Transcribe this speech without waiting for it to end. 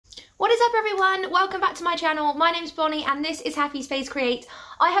What is up everyone? Welcome back to my channel. My name's Bonnie and this is Happy Space Creates.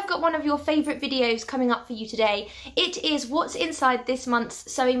 I have got one of your favourite videos coming up for you today. It is what's inside this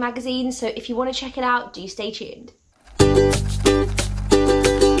month's sewing magazine, so if you want to check it out, do stay tuned.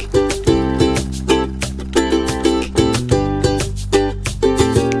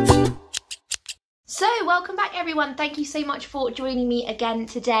 Welcome back everyone, thank you so much for joining me again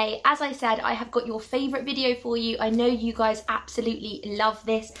today. As I said, I have got your favourite video for you. I know you guys absolutely love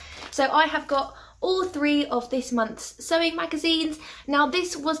this. So I have got all three of this month's sewing magazines. Now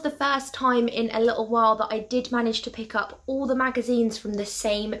this was the first time in a little while that I did manage to pick up all the magazines from the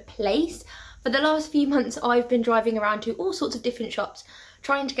same place. For the last few months I've been driving around to all sorts of different shops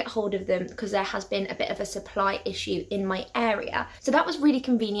trying to get hold of them because there has been a bit of a supply issue in my area. So that was really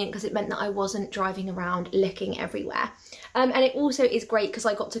convenient because it meant that I wasn't driving around looking everywhere. And it also is great because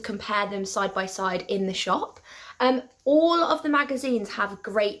I got to compare them side by side in the shop. All of the magazines have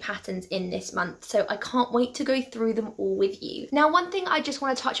great patterns in this month, so I can't wait to go through them all with you. Now, one thing I just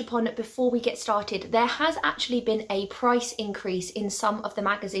want to touch upon before we get started, there has actually been a price increase in some of the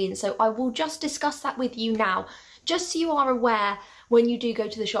magazines, so I will just discuss that with you now, just so you are aware when you do go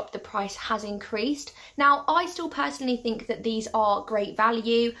to the shop the price has increased. Now, I still personally think that these are great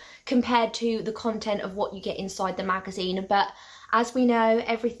value compared to the content of what you get inside the magazine, but as we know,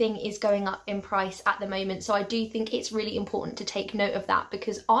 everything is going up in price at the moment, so I do think it's really important to take note of that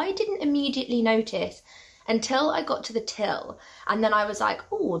because I didn't immediately notice until I got to the till, and then I was like,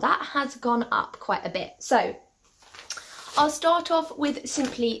 oh, that has gone up quite a bit. So I'll start off with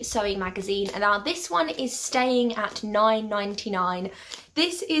Simply Sewing magazine. Now this one is staying at $9.99.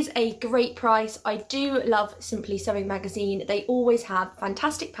 This is a great price. I do love Simply Sewing magazine. They always have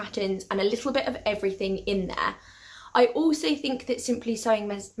fantastic patterns and a little bit of everything in there. I also think that Simply Sewing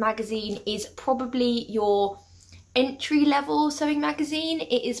magazine is probably your entry-level sewing magazine.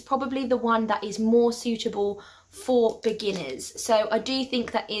 It is probably the one that is more suitable for beginners. So I do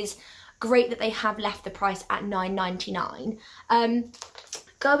think that is great that they have left the price at $9.99.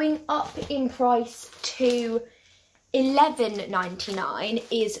 Going up in price to $11.99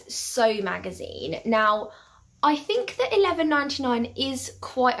 is Sew magazine. Now, I think that $11.99 is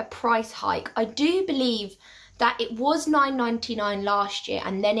quite a price hike. I do believe that it was $9.99 last year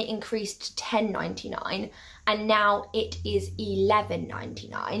and then it increased to $10.99 and now it is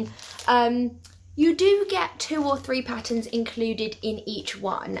 $11.99. You do get 2 or 3 patterns included in each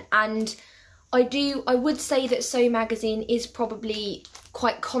one, and I would say that Sew magazine is probably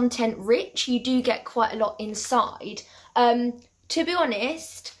quite content rich. You do get quite a lot inside. To be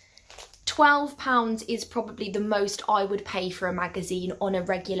honest, £12 is probably the most I would pay for a magazine on a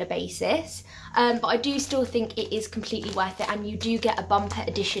regular basis, but I do still think it is completely worth it, and you do get a bumper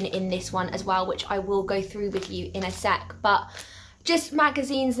edition in this one as well, which I will go through with you in a sec. But just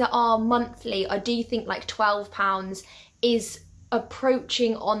magazines that are monthly, I do think like £12 is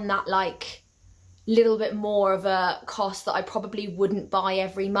approaching on that like little bit more of a cost that I probably wouldn't buy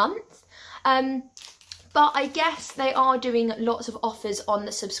every month. But I guess they are doing lots of offers on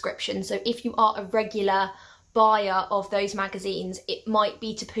the subscription, so if you are a regular buyer of those magazines, it might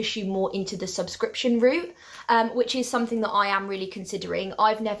be to push you more into the subscription route, which is something that I am really considering.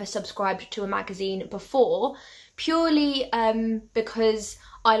 I've never subscribed to a magazine before, purely because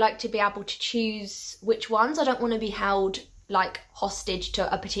I like to be able to choose which ones. I don't want to be held like hostage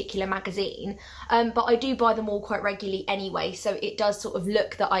to a particular magazine, but I do buy them all quite regularly anyway, so it does sort of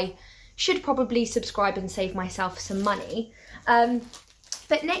look that I should probably subscribe and save myself some money.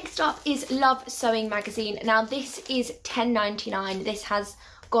 But next up is Love Sewing magazine. Now this is $10.99. This has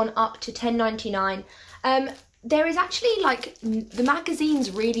gone up to $10.99. There is actually like, the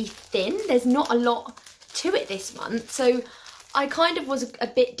magazine's really thin. There's not a lot to it this month, so I kind of was a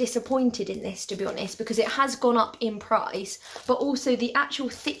bit disappointed in this, to be honest, because it has gone up in price, but also the actual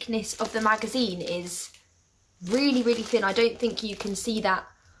thickness of the magazine is really, really thin. I don't think you can see that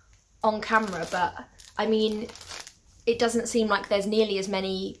on camera, but I mean, it doesn't seem like there's nearly as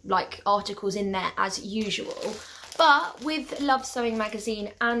many like articles in there as usual. But with Love Sewing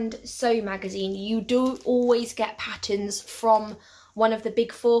magazine and Sew magazine, you do always get patterns from one of the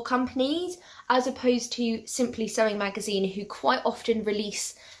big 4 companies, as opposed to Simply Sewing magazine, who quite often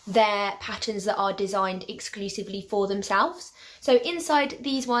release their patterns that are designed exclusively for themselves. So inside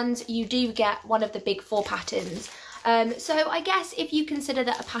these ones, you do get one of the big 4 patterns. So I guess if you consider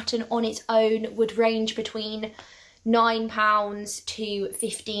that a pattern on its own would range between £9 to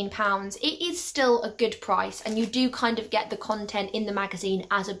 £15, it is still a good price, and you do kind of get the content in the magazine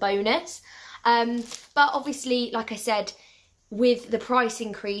as a bonus. But obviously, like I said, with the price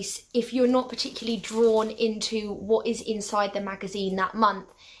increase, if you're not particularly drawn into what is inside the magazine that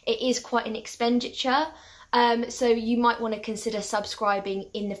month, it is quite an expenditure. So you might want to consider subscribing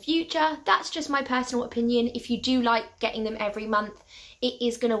in the future. That's just my personal opinion. If you do like getting them every month, it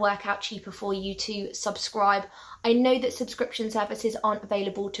is going to work out cheaper for you to subscribe. I know that subscription services aren't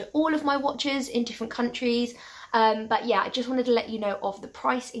available to all of my watchers in different countries. But yeah, I just wanted to let you know of the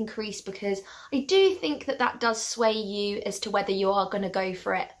price increase, because I do think that that does sway you as to whether you are going to go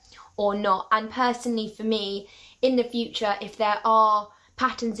for it or not. And personally for me, in the future, if there are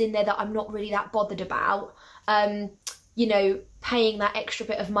patterns in there that I'm not really that bothered about, you know, paying that extra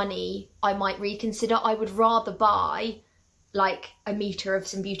bit of money, I might reconsider. I would rather buy like a meter of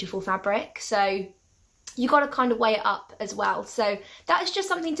some beautiful fabric. So you got to kind of weigh it up as well. So that is just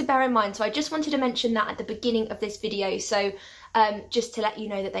something to bear in mind. So I just wanted to mention that at the beginning of this video. So just to let you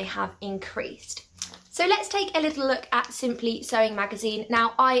know that they have increased. So let's take a little look at Simply Sewing magazine.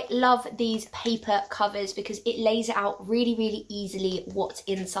 Now, I love these paper covers because it lays it out really, really easily what's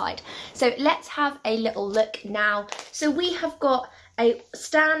inside. So let's have a little look now. So we have got a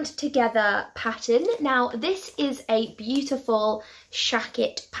stand together pattern. Now this is a beautiful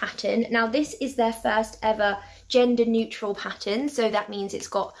shacket pattern. Now this is their first ever gender neutral pattern, so that means it's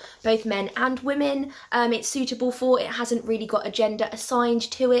got both men and women. It's suitable for, it hasn't really got a gender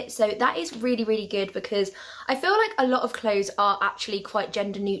assigned to it, so that is really, really good, because I feel like a lot of clothes are actually quite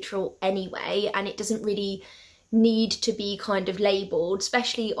gender neutral anyway, and it doesn't really need to be kind of labelled,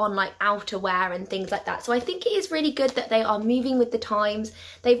 especially on like outerwear and things like that. So I think it is really good that they are moving with the times.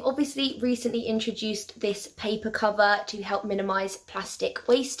 They've obviously recently introduced this paper cover to help minimise plastic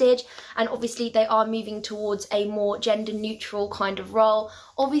wastage, and obviously they are moving towards a more gender neutral kind of role.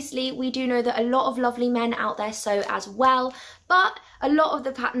 Obviously we do know that a lot of lovely men out there sew as well, but a lot of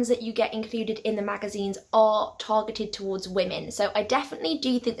the patterns that you get included in the magazines are targeted towards women. So I definitely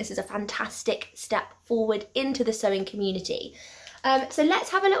do think this is a fantastic step forward into the sewing community. So let's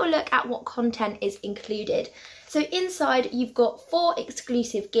have a little look at what content is included. So inside you've got 4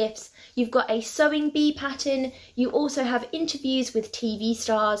 exclusive gifts. You've got a sewing bee pattern. You also have interviews with TV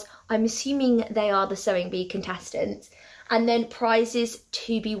stars. I'm assuming they are the sewing bee contestants. And then prizes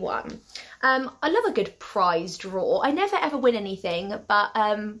to be won. I love a good prize draw. I never ever win anything, but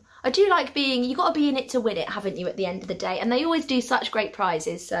I do like being, you got to be in it to win it, haven't you, at the end of the day? And they always do such great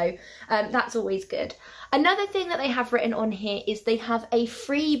prizes, so that's always good. Another thing that they have written on here is they have a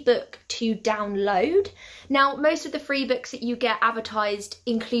free book to download. Now, most of the free books that you get advertised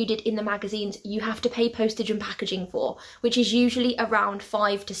included in the magazines, you have to pay postage and packaging for, which is usually around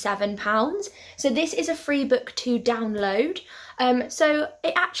 £5 to £7. So this is a free book to download. So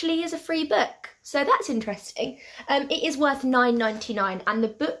it actually is a free book. So that's interesting. It is worth £9.99, and the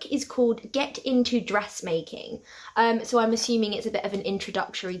book is called Get Into Dressmaking. So I'm assuming it's a bit of an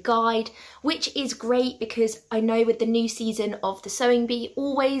introductory guide, which is great because I know with the new season of the Sewing Bee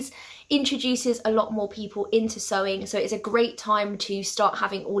always introduces a lot more people into sewing. So it's a great time to start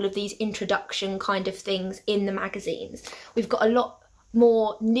having all of these introduction kind of things in the magazines. We've got a lot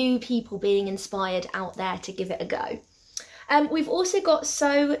more new people being inspired out there to give it a go. We've also got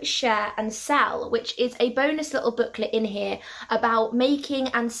Sew, Share and Sell, which is a bonus little booklet in here about making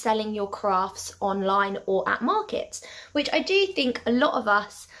and selling your crafts online or at markets, which I do think a lot of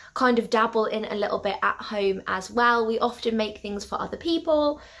us kind of dabble in a little bit at home as well. We often make things for other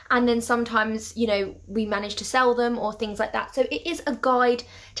people, and then sometimes, you know, we manage to sell them or things like that. So it is a guide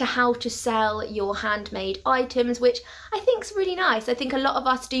to how to sell your handmade items, which I think is really nice. I think a lot of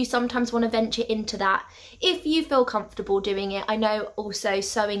us do sometimes want to venture into that if you feel comfortable doing it. I know also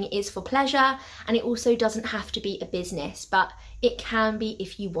sewing is for pleasure, and it also doesn't have to be a business, but it can be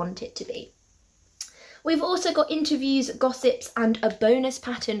if you want it to be. We've also got interviews, gossips and a bonus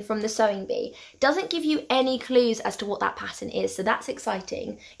pattern from the Sewing Bee. Doesn't give you any clues as to what that pattern is, so that's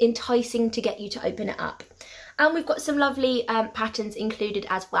exciting, enticing to get you to open it up. And we've got some lovely patterns included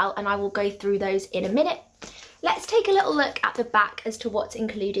as well, and I will go through those in a minute. Let's take a little look at the back as to what's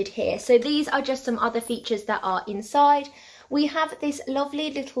included here. So these are just some other features that are inside. We have this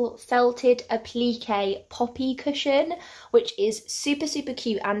lovely little felted applique poppy cushion, which is super, super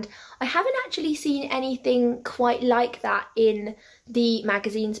cute. And I haven't actually seen anything quite like that in the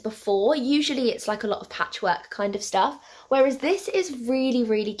magazines before. Usually it's like a lot of patchwork kind of stuff, whereas this is really,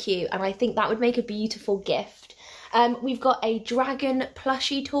 really cute. And I think that would make a beautiful gift. We've got a dragon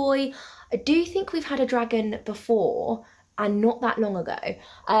plushie toy. I do think we've had a dragon before, and not that long ago,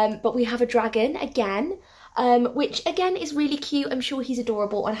 but we have a dragon again. which again is really cute. I'm sure he's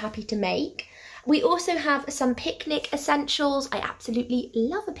adorable and happy to make. We also have some picnic essentials. I absolutely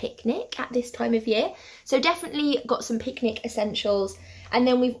love a picnic at this time of year. So definitely got some picnic essentials. And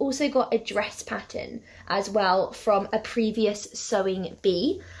then we've also got a dress pattern as well from a previous sewing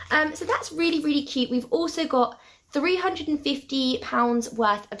bee. So that's really, really cute. We've also got £350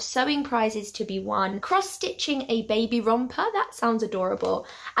 worth of sewing prizes to be won, cross-stitching a baby romper, that sounds adorable,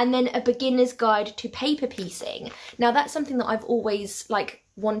 and then a beginner's guide to paper piecing. Now that's something that I've always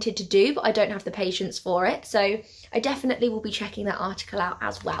wanted to do, but I don't have the patience for it, so I definitely will be checking that article out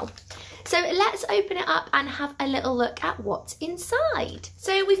as well. So let's open it up and have a little look at what's inside.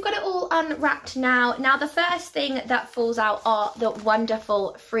 So we've got it all unwrapped now. Now the first thing that falls out are the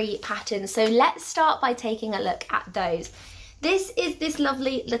wonderful free patterns. So let's start by taking a look at those. This is this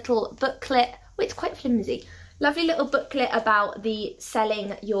lovely little booklet. Oh, it's quite flimsy. Lovely little booklet about the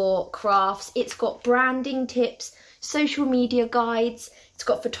selling your crafts. It's got branding tips, social media guides, it's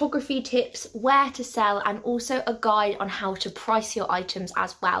got photography tips, where to sell, and also a guide on how to price your items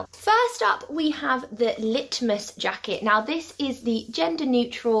as well. First up, we have the litmus jacket. Now this is the gender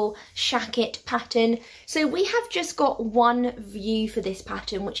neutral shacket pattern. So we have just got one view for this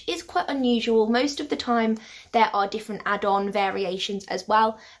pattern, which is quite unusual. Most of the time there are different add-on variations as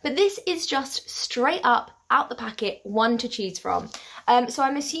well, but this is just straight up out the packet, one to choose from. So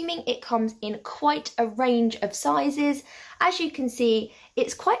I'm assuming it comes in quite a range of sizes. As you can see,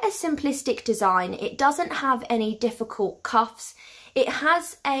 it's quite a simplistic design. It doesn't have any difficult cuffs. It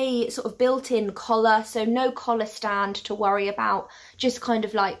has a sort of built-in collar, so no collar stand to worry about, just kind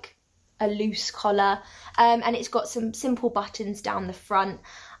of like a loose collar. And it's got some simple buttons down the front.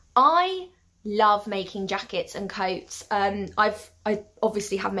 I love making jackets and coats. I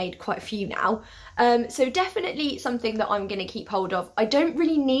obviously have made quite a few now, so definitely something that I'm going to keep hold of. I don't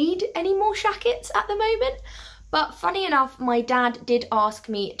really need any more shackets at the moment, but funny enough, my dad did ask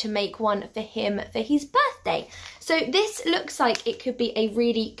me to make one for him for his birthday. So this looks like it could be a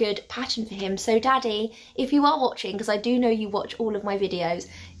really good pattern for him. So Daddy, if you are watching, because I do know you watch all of my videos,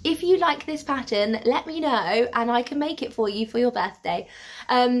 if you like this pattern, let me know and I can make it for you for your birthday.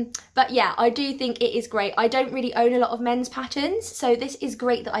 But yeah, I do think it is great. I don't really own a lot of men's patterns, so this is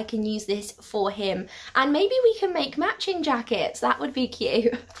great that I can use this for him. And maybe we can make matching jackets. That would be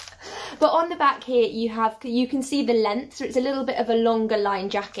cute. But on the back here, you can see the length, so it's a little bit of a longer line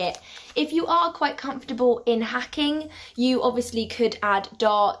jacket. If you are quite comfortable in hacking, you obviously could add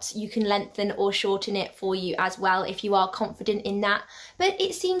darts. You can lengthen or shorten it for you as well if you are confident in that. But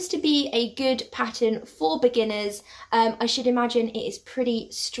it seems to be a good pattern for beginners. I should imagine it is pretty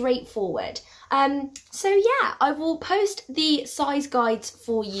straightforward. So yeah, I will post the size guides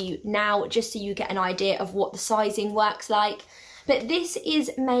for you now, just so you get an idea of what the sizing works like. But this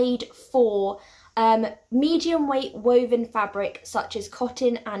is made for medium weight woven fabric such as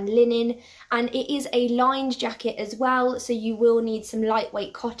cotton and linen, and it is a lined jacket as well, so you will need some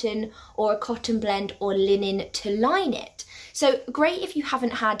lightweight cotton or a cotton blend or linen to line it. So great if you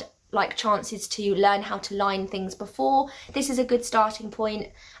haven't had chances to learn how to line things before. This is a good starting point.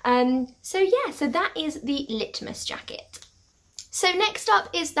 So yeah, so that is the litmus jacket. So next up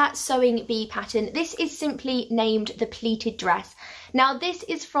is that sewing bee pattern. This is simply named the pleated dress. Now this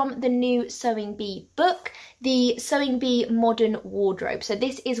is from the new Sewing Bee book, the Sewing Bee Modern Wardrobe. So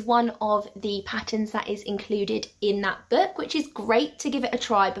this is one of the patterns that is included in that book, which is great to give it a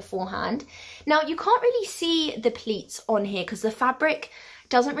try beforehand. Now you can't really see the pleats on here because the fabric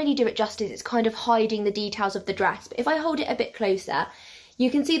doesn't really do it justice. It's kind of hiding the details of the dress. But if I hold it a bit closer, you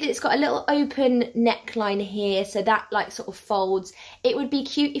can see that it's got a little open neckline here, so that sort of folds. It would be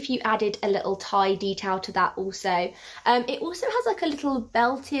cute if you added a little tie detail to that also. It also has a little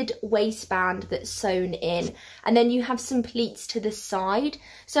belted waistband that's sewn in, and then you have some pleats to the side.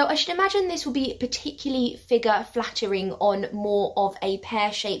 So I should imagine this will be particularly figure flattering on more of a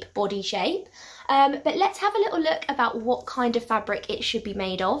pear shape body shape. But let's have a little look about what kind of fabric it should be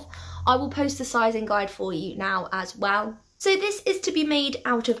made of. I will post the sizing guide for you now as well. So this is to be made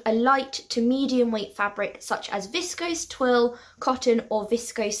out of a light to medium weight fabric such as viscose twill, cotton or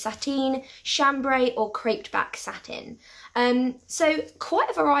viscose sateen, chambray or creped back satin. So quite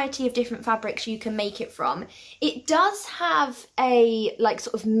a variety of different fabrics you can make it from. It does have a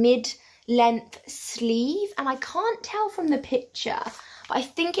sort of mid-length sleeve, and I can't tell from the picture, but I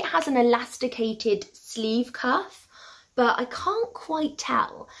think it has an elasticated sleeve cuff, but I can't quite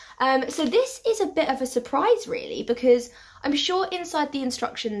tell. So this is a bit of a surprise really, because I'm sure inside the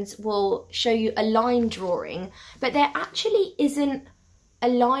instructions will show you a line drawing, but there actually isn't a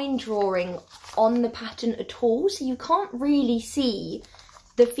line drawing on the pattern at all, so you can't really see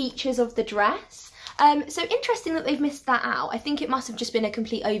the features of the dress. So interesting that they've missed that out. I think it must have just been a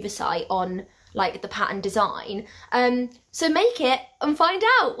complete oversight on like the pattern design. So make it and find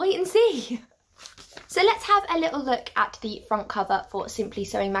out, wait and see. So let's have a little look at the front cover for Simply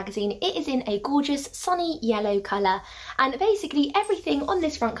Sewing magazine. It is in a gorgeous sunny yellow colour, and basically everything on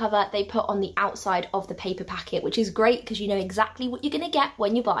this front cover they put on the outside of the paper packet, which is great because you know exactly what you're going to get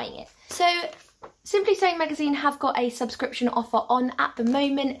when you're buying it. So Simply Sewing magazine have got a subscription offer on at the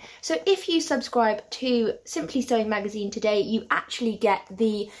moment. So if you subscribe to Simply Sewing magazine today, you actually get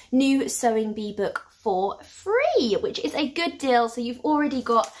the new Sewing Bee book for free, which is a good deal. So you've already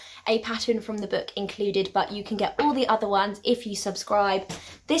got a pattern from the book included, but you can get all the other ones if you subscribe.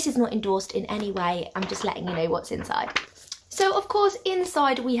 This is not endorsed in any way, I'm just letting you know what's inside. So of course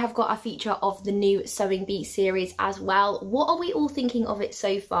inside we have got a feature of the new Sewing Bee series as well. What are we all thinking of it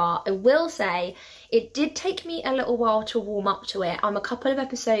so far? I will say it did take me a little while to warm up to it. I'm a couple of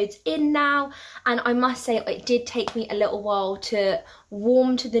episodes in now, and I must say it did take me a little while to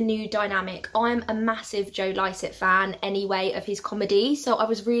warm to the new dynamic. I'm a massive Joe Lycett fan anyway of his comedy, so I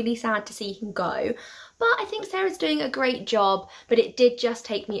was really sad to see him go. But I think Sarah's doing a great job, but it did just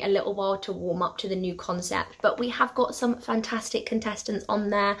take me a little while to warm up to the new concept. But we have got some fantastic contestants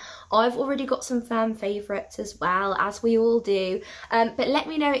on there. I've already got some fan favourites as well, as we all do. But let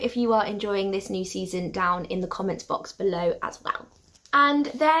me know if you are enjoying this new season down in the comments box below as well. And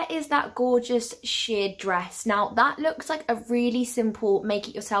there is that gorgeous sheared dress. Now that looks like a really simple make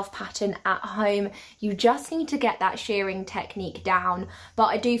it yourself pattern at home. You just need to get that shearing technique down, but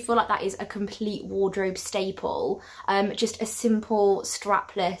I do feel like that is a complete wardrobe staple. Just a simple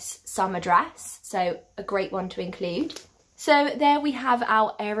strapless summer dress, so a great one to include. So there we have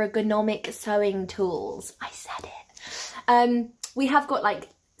our ergonomic sewing tools. I said it. We have got like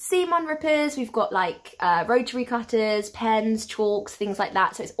seam unrippers, we've got like rotary cutters, pens, chalks, things like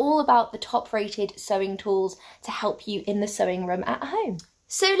that. So it's all about the top rated sewing tools to help you in the sewing room at home.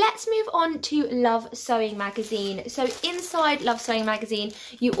 So let's move on to Love Sewing magazine. So inside Love Sewing magazine,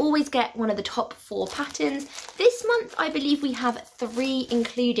 you always get one of the top 4 patterns. This month, I believe we have 3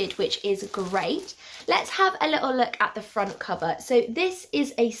 included, which is great. Let's have a little look at the front cover. So this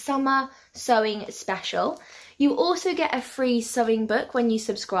is a summer sewing special. You also get a free sewing book when you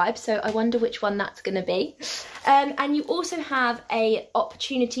subscribe, so I wonder which one that's going to be. And you also have an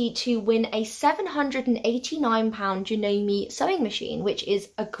opportunity to win a £789 Janome sewing machine, which is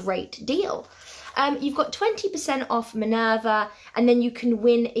a great deal. You've got 20% off Minerva, and then you can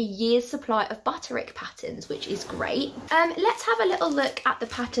win a year's supply of Butterick patterns, which is great. Let's have a little look at the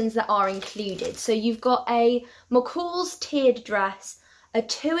patterns that are included. So you've got a McCall's tiered dress, a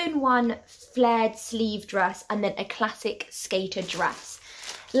 2-in-1 flared sleeve dress, and then a classic skater dress.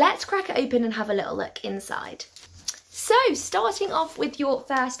 Let's crack it open and have a little look inside. So starting off with your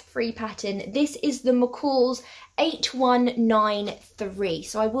first free pattern, this is the McCall's 8193.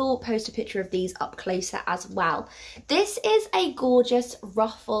 So I will post a picture of these up closer as well. This is a gorgeous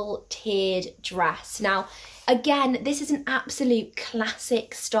ruffle tiered dress. Now, again, this is an absolute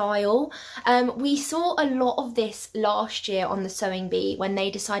classic style. We saw a lot of this last year on the Sewing Bee when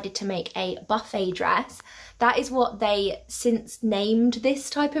they decided to make a buffet dress. That is what they since named this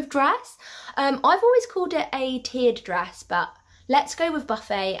type of dress. I've always called it a tiered dress, but let's go with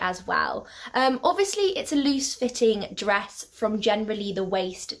buffet as well. Obviously, it's a loose-fitting dress from generally the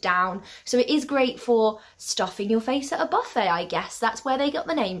waist down, so it is great for stuffing your face at a buffet, I guess. That's where they got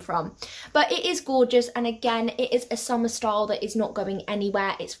the name from. But it is gorgeous, and again, it is a summer style that is not going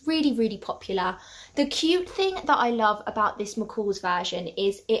anywhere. It's really, really popular. The cute thing that I love about this McCall's version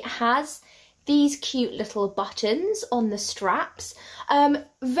is it has these cute little buttons on the straps.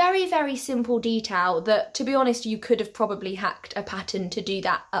 Very, very simple detail that, to be honest, you could have probably hacked a pattern to do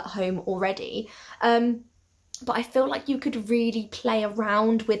that at home already. But I feel like you could really play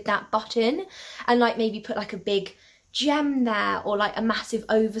around with that button and like maybe put like a big gem there, or like a massive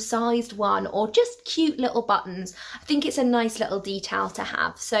oversized one, or just cute little buttons. I think it's a nice little detail to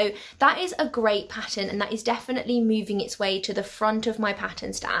have. So that is a great pattern, and that is definitely moving its way to the front of my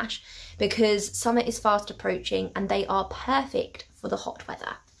pattern stash because summer is fast approaching and they are perfect for the hot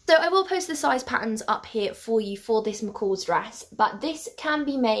weather. So I will post the size patterns up here for you for this McCall's dress, but this can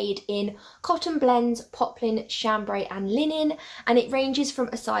be made in cotton blends, poplin, chambray and linen, and it ranges from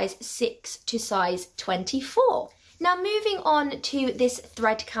a size 6 to size 24. Now moving on to this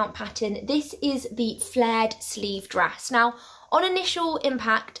thread count pattern, this is the flared sleeve dress. Now on initial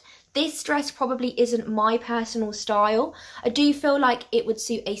impact, This dress probably isn't my personal style. I do feel like it would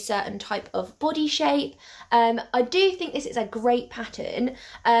suit a certain type of body shape. I do think this is a great pattern.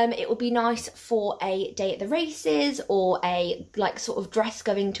 It would be nice for a day at the races or a like sort of dress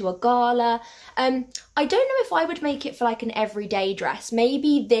going to a gala. I don't know if I would make it for like an everyday dress.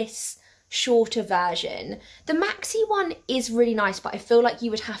 Maybe this shorter version. The maxi one is really nice, but I feel like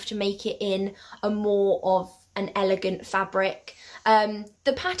you would have to make it in a more of an elegant fabric.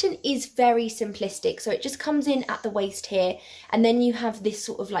 The pattern is very simplistic, so it just comes in at the waist here, and then you have this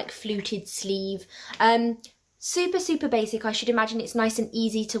sort of like fluted sleeve. Super basic. I should imagine it's nice and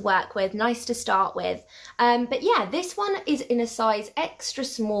easy to work with, nice to start with. But yeah, this one is in a size extra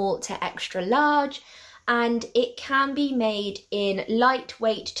small to extra large, and it can be made in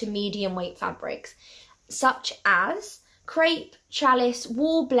lightweight to medium weight fabrics, such as crepe, challis,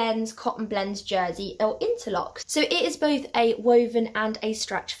 wool blends, cotton blends, jersey or interlocks. So it is both a woven and a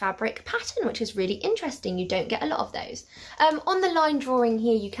stretch fabric pattern, which is really interesting. You don't get a lot of those. On the line drawing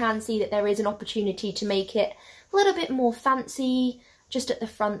here, you can see that there is an opportunity to make it a little bit more fancy just at the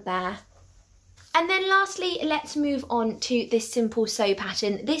front there. And then lastly, let's move on to this simple sew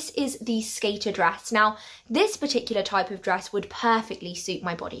pattern. This is the skater dress. Now, this particular type of dress would perfectly suit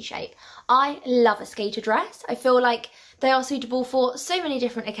my body shape. I love a skater dress. I feel like they are suitable for so many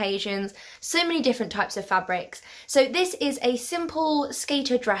different occasions, so many different types of fabrics. So this is a simple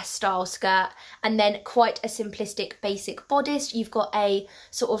skater dress style skirt, and then quite a simplistic basic bodice. You've got a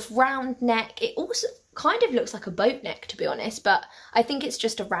sort of round neck. It also kind of looks like a boat neck, to be honest, but I think it's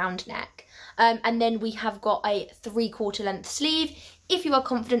just a round neck. And then we have got a 3/4 length sleeve. If you are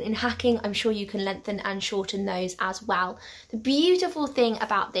confident in hacking, I'm sure you can lengthen and shorten those as well. The beautiful thing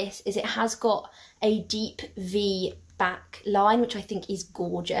about this is it has got a deep V back line, which I think is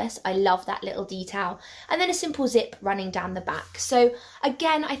gorgeous. I love that little detail. And then a simple zip running down the back. So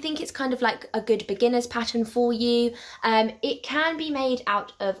again, I think it's kind of like a good beginner's pattern for you. It can be made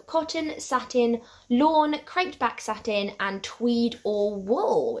out of cotton, satin, lawn, creped back satin and tweed or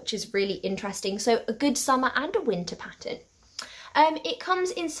wool, which is really interesting. So a good summer and a winter pattern. It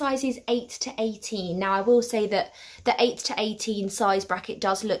comes in sizes 8 to 18. Now I will say that the 8 to 18 size bracket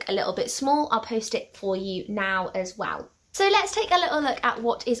does look a little bit small. I'll post it for you now as well. So let's take a little look at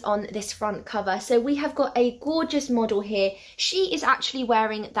what is on this front cover. So we have got a gorgeous model here. She is actually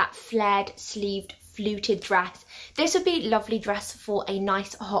wearing that flared sleeved fluted dress. This would be a lovely dress for a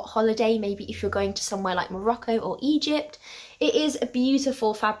nice hot holiday, maybe if you're going to somewhere like Morocco or Egypt. It is a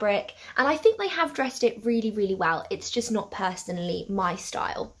beautiful fabric, and I think they have dressed it really well. It's just not personally my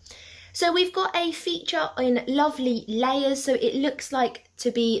style. So we've got a feature in lovely layers, so it looks like to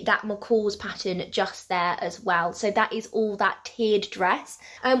be that McCall's pattern just there as well. So that is all that tiered dress.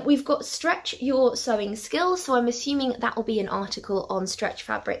 We've got stretch your sewing skills, so I'm assuming that will be an article on stretch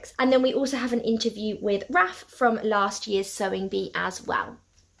fabrics. And then we also have an interview with Raf from last year's Sewing Bee as well.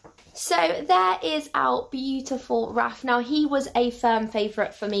 So there is our beautiful Raf. Now he was a firm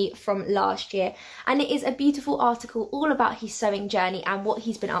favourite for me from last year, and it is a beautiful article all about his sewing journey and what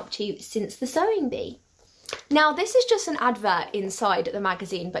he's been up to since the Sewing Bee. Now this is just an advert inside the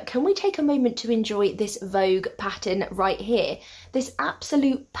magazine, but can we take a moment to enjoy this Vogue pattern right here? This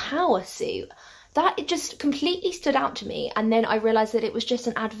absolute power suit. That it just completely stood out to me, and then I realised that it was just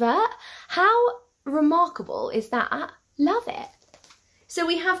an advert. How remarkable is that? Love it. So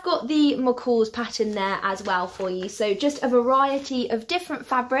we have got the McCall's pattern there as well for you. So just a variety of different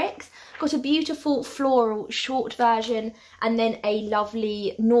fabrics. Got a beautiful floral short version and then a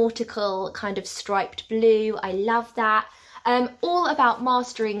lovely nautical kind of striped blue. I love that. All about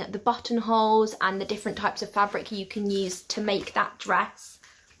mastering the buttonholes and the different types of fabric you can use to make that dress.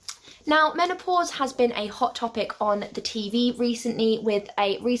 Now, menopause has been a hot topic on the TV recently with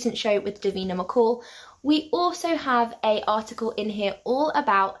a recent show with Davina McCall. We also have an article in here all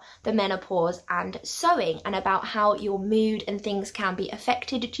about the menopause and sewing, and about how your mood and things can be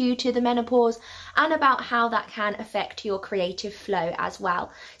affected due to the menopause, and about how that can affect your creative flow as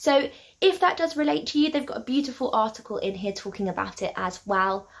well. So if that does relate to you, they've got a beautiful article in here talking about it as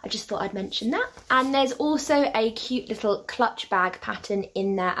well. I just thought I'd mention that. And there's also a cute little clutch bag pattern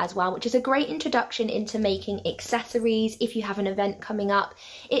in there as well, which is a great introduction into making accessories if you have an event coming up.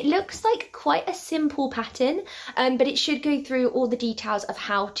 It looks like quite a simple pattern, but it should go through all the details of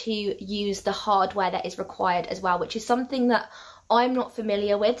how to use the hardware that is required as well, which is something that I'm not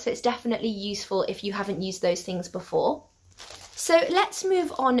familiar with, so it's definitely useful if you haven't used those things before. So let's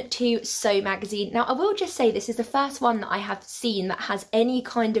move on to Sew magazine. Now I will just say this is the first one that I have seen that has any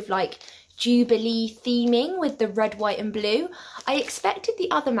kind of like Jubilee theming with the red, white and blue. I expected the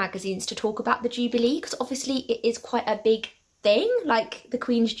other magazines to talk about the Jubilee because obviously it is quite a big thing, like the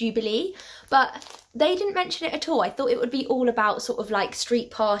Queen's Jubilee, but they didn't mention it at all. I thought it would be all about sort of like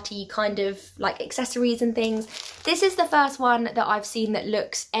street party kind of like accessories and things. This is the first one that I've seen that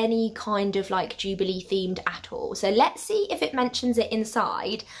looks any kind of like Jubilee themed at all. So let's see if it mentions it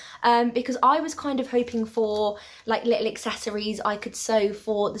inside, because I was kind of hoping for like little accessories I could sew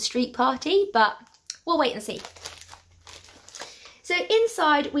for the street party, but we'll wait and see. So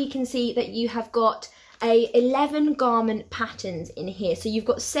inside we can see that you have got 11 garment patterns in here. So you've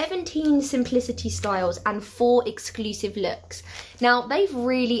got 17 simplicity styles and 4 exclusive looks. Now they've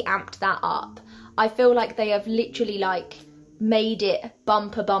really amped that up. I feel like they have literally like made it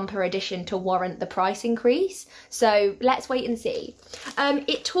bumper edition to warrant the price increase. So let's wait and see.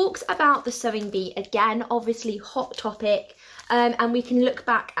 It talks about the sewing bee, again, obviously hot topic. And we can look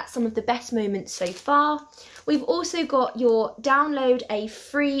back at some of the best moments so far. We've also got your download a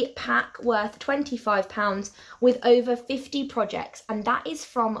free pack worth £25 with over 50 projects, and that is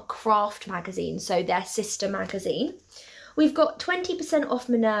from Craft magazine, so their sister magazine. We've got 20% off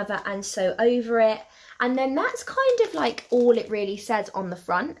Minerva and Sew Over It, and then that's kind of like all it really says on the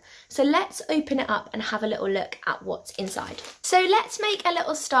front. So let's open it up and have a little look at what's inside. So let's make a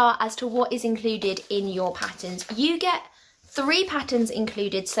little start as to what is included in your patterns. You get 3 patterns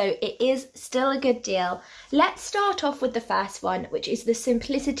included, so it is still a good deal. Let's start off with the first one, which is the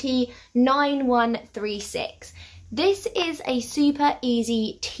Simplicity 9136. This is a super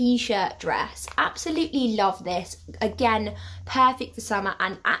easy t-shirt dress. Absolutely love this. Again, perfect for summer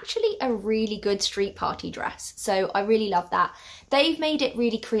and actually a really good street party dress. So I really love that. They've made it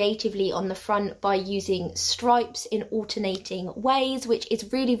really creatively on the front by using stripes in alternating ways, which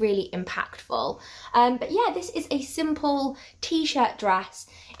is really, really impactful. But yeah, this is a simple t-shirt dress.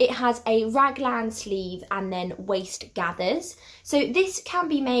 It has a raglan sleeve and then waist gathers. So this can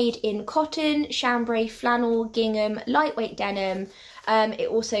be made in cotton, chambray, flannel, gingham, lightweight denim. It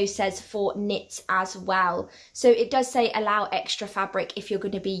also says for knits as well. So it does say allow extra fabric if you're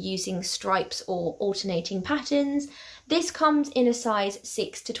going to be using stripes or alternating patterns. This comes in a size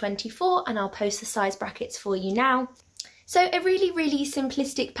 6 to 24 and I'll post the size brackets for you now. So a really, really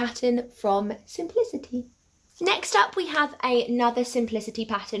simplistic pattern from Simplicity. Next up we have another Simplicity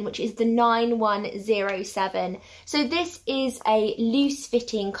pattern, which is the 9107. So this is a loose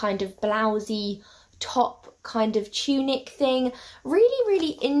fitting kind of blousey top kind of tunic thing. Really,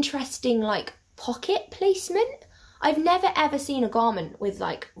 really interesting like pocket placement. I've never ever seen a garment with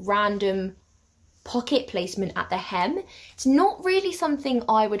like random pocket placement at the hem. It's not really something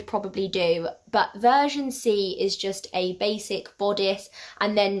I would probably do, but version C is just a basic bodice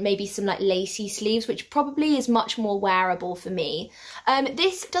and then maybe some like lacy sleeves, which probably is much more wearable for me.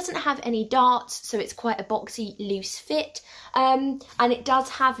 This doesn't have any darts, so it's quite a boxy loose fit, and it does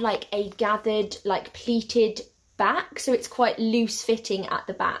have like a gathered like pleated back, so it's quite loose fitting at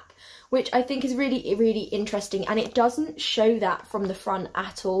the back, which I think is really, really interesting, and it doesn't show that from the front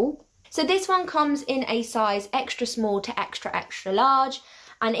at all. So this one comes in a size extra small to extra, extra large,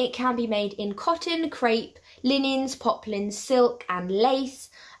 and it can be made in cotton, crepe, linens, poplin, silk and lace.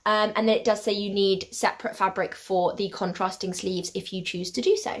 And then it does say you need separate fabric for the contrasting sleeves if you choose to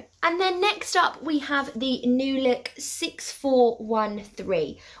do so. And then next up we have the New Look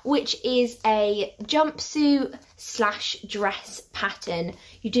 6413, which is a jumpsuit / dress pattern.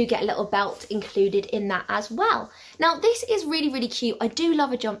 You do get a little belt included in that as well. Now this is really, really cute. I do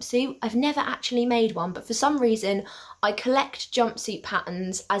love a jumpsuit. I've never actually made one, but for some reason I collect jumpsuit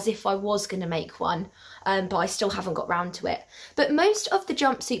patterns as if I was going to make one, but I still haven't got round to it. But most of the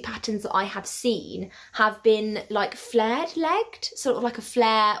jumpsuit patterns that I have seen have been like flared legged, sort of like a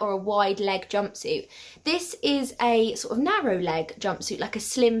flare or a wide leg jumpsuit. This is a sort of narrow leg jumpsuit, like a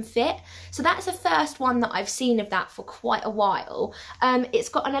slim fit. So that's the first one that I've seen of that for quite a while. It's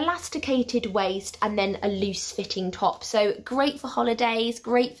got an elasticated waist and then a loose fitting top. So great for holidays,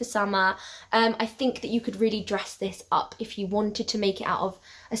 great for summer. I think that you could really dress this up if you wanted to make it out of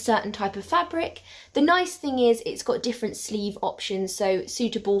a certain type of fabric. The nice thing is it's got different sleeve options, so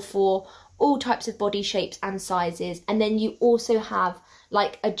suitable for all types of body shapes and sizes. And then you also have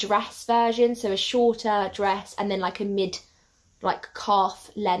like a dress version, so a shorter dress and then like a mid like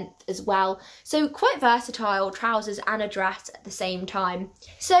calf length as well. So quite versatile, trousers and a dress at the same time.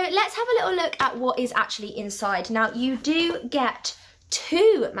 So let's have a little look at what is actually inside. Now you do get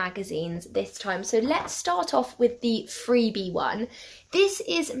 2 magazines this time, so let's start off with the freebie one. This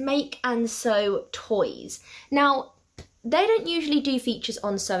is Make and Sew Toys. Now they don't usually do features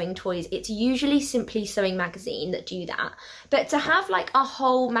on sewing toys. It's usually simply Sewing Magazine that do that. But to have like a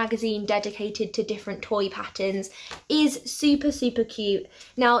whole magazine dedicated to different toy patterns is super, super cute.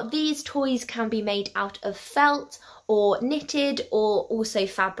 Now, these toys can be made out of felt or knitted or also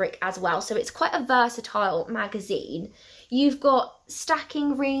fabric as well. So it's quite a versatile magazine. You've got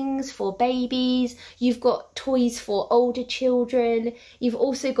stacking rings for babies, you've got toys for older children, you've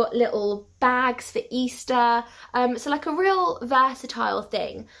also got little bags for Easter, so like a real versatile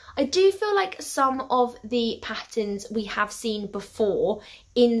thing. I do feel like some of the patterns we have seen before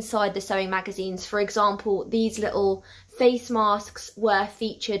inside the sewing magazines, for example, these little face masks were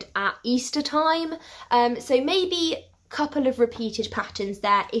featured at Easter time, so maybe a couple of repeated patterns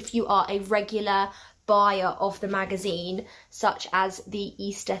there if you are a regular buyer of the magazine, such as the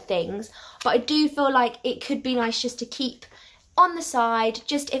Easter things. But I do feel like it could be nice just to keep on the side,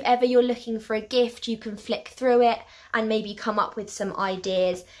 just if ever you're looking for a gift, you can flick through it and maybe come up with some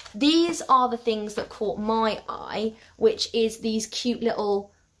ideas. These are the things that caught my eye, which is these cute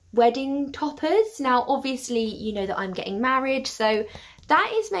little wedding toppers. Now, obviously, you know that I'm getting married, so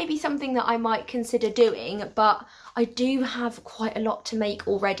that is maybe something that I might consider doing, but I do have quite a lot to make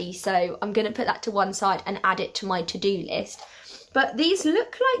already, so I'm going to put that to one side and add it to my to-do list. But these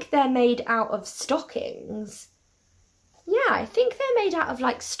look like they're made out of stockings. Yeah, I think they're made out of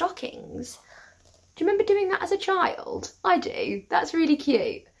like stockings. Do you remember doing that as a child? I do. That's really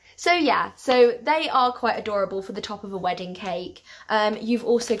cute. So yeah, so they are quite adorable for the top of a wedding cake. You've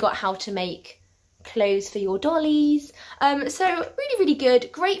also got how to make clothes for your dollies, so really, really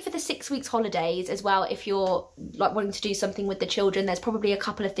good. Great for the 6 weeks holidays as well. If you're like wanting to do something with the children, there's probably a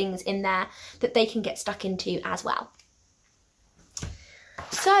couple of things in there that they can get stuck into as well.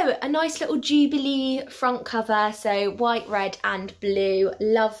 So a nice little Jubilee front cover, so white, red and blue,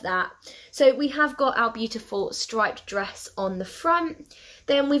 love that. So we have got our beautiful striped dress on the front.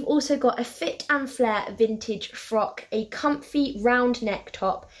 Then we've also got a fit and flare vintage frock, a comfy round neck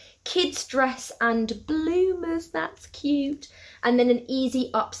top, kids dress and bloomers, that's cute, and then an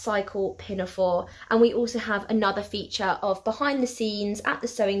easy upcycle pinafore. And we also have another feature of behind the scenes at the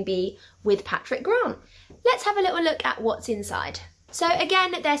Sewing Bee with Patrick Grant. Let's have a little look at what's inside. So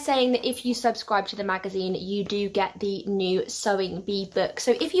again, they're saying that if you subscribe to the magazine, you do get the new Sewing Bee book.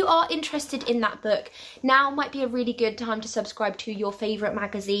 So if you are interested in that book, now might be a really good time to subscribe to your favourite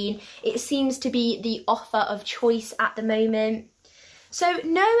magazine. It seems to be the offer of choice at the moment. So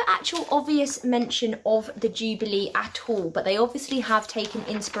no actual obvious mention of the Jubilee at all, but they obviously have taken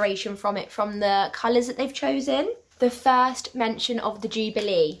inspiration from it from the colours that they've chosen. The first mention of the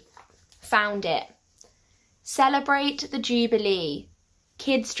Jubilee, found it. Celebrate the Jubilee,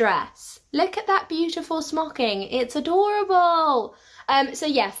 kids dress. Look at that beautiful smocking, it's adorable. So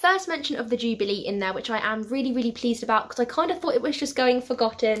yeah, first mention of the Jubilee in there, which I am really, really pleased about because I kind of thought it was just going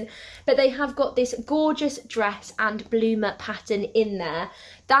forgotten, but they have got this gorgeous dress and bloomer pattern in there.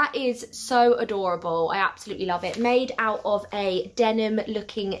 That is so adorable. I absolutely love it. Made out of a denim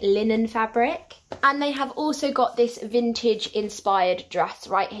looking linen fabric. And they have also got this vintage inspired dress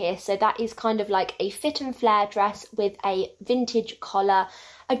right here. So that is kind of like a fit and flare dress with a vintage collar.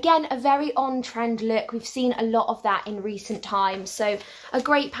 Again, a very on-trend look. We've seen a lot of that in recent times, so a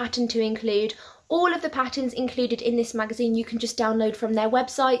great pattern to include. All of the patterns included in this magazine you can just download from their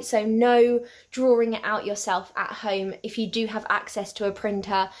website, so no drawing it out yourself at home. If you do have access to a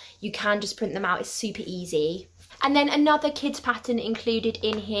printer, you can just print them out. It's super easy. And then another kids pattern included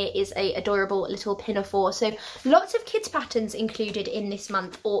in here is a adorable little pinafore. So lots of kids patterns included in this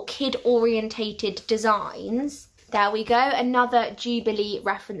month, or kid orientated designs. There we go, another Jubilee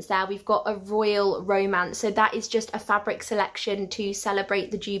reference there. We've got a royal romance, so that is just a fabric selection to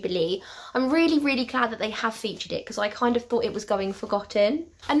celebrate the Jubilee. I'm really, really glad that they have featured it because I kind of thought it was going forgotten.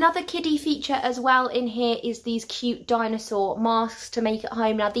 Another kiddie feature as well in here is these cute dinosaur masks to make at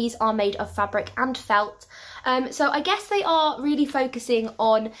home. Now these are made of fabric and felt. So I guess they are really focusing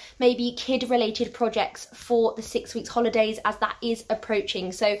on maybe kid-related projects for the 6 weeks holidays as that is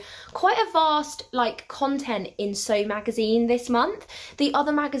approaching. So quite a vast like content in Sew magazine this month. The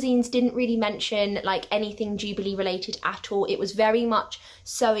other magazines didn't really mention like anything Jubilee related at all. It was very much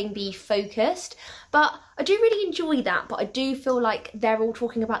Sewing Bee focused. But I do really enjoy that, but I do feel like they're all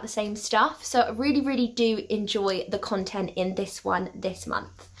talking about the same stuff. So I really, really do enjoy the content in this one this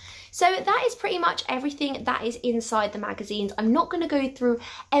month. So that is pretty much everything that is inside the magazines. I'm not going to go through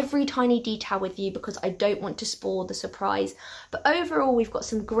every tiny detail with you because I don't want to spoil the surprise. But overall, we've got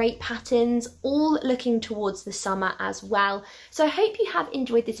some great patterns, all looking towards the summer as well. So I hope you have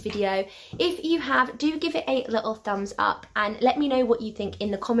enjoyed this video. If you have, do give it a little thumbs up and let me know what you think in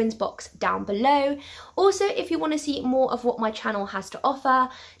the comments box down below. Also, if you want to see more of what my channel has to offer,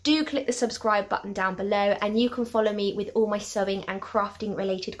 do click the subscribe button down below and you can follow me with all my sewing and crafting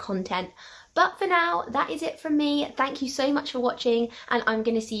related content. But for now, that is it from me. Thank you so much for watching, and I'm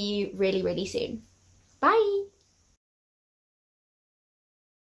going to see you really, really soon. Bye!